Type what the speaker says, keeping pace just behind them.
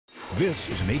This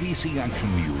is an ABC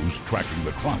Action News Tracking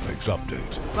the Tropics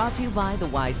update. Brought to you by the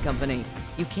Wise Company.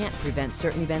 You can't prevent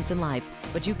certain events in life,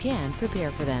 but you can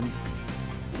prepare for them.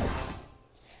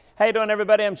 How you doing,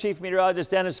 everybody? I'm Chief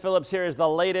Meteorologist Denis Phillips. Here is the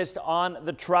latest on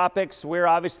the tropics. We're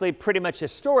obviously pretty much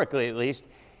historically, at least,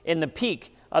 in the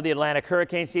peak of the Atlantic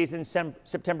hurricane season.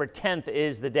 September 10th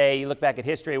is the day you look back at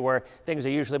history where things are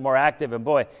usually more active, and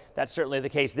boy, that's certainly the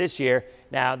case this year.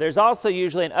 Now, there's also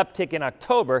usually an uptick in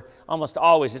October. Almost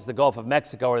always it's the Gulf of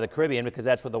Mexico or the Caribbean because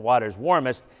that's where the water is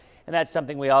warmest, and that's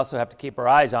something we also have to keep our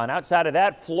eyes on. Outside of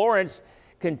that, Florence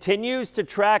continues to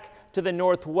track to the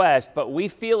northwest, but we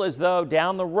feel as though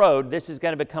down the road this is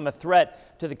going to become a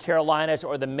threat to the Carolinas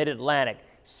or the mid-Atlantic.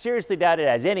 Seriously doubt it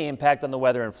has any impact on the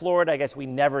weather in Florida. I guess we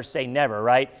never say never,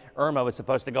 right? Irma was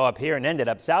supposed to go up here and ended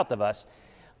up south of us.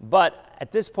 But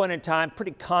at this point in time,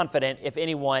 pretty confident if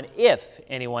anyone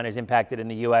is impacted in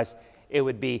the U.S., it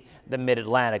would be the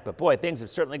mid-Atlantic. But boy, things have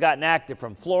certainly gotten active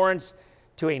from Florence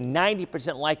to a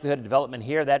 90% likelihood of development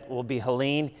here. That will be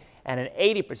Helene, and an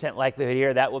 80% likelihood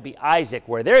here. That will be Isaac.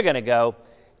 Where they're going to go,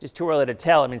 just too early to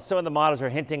tell. I mean, some of the models are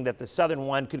hinting that the southern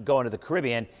one could go into the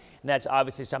Caribbean, and that's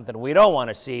obviously something we don't want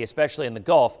to see, especially in the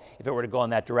Gulf, if it were to go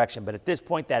in that direction. But at this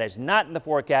point, that is not in the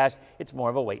forecast. It's more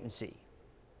of a wait and see.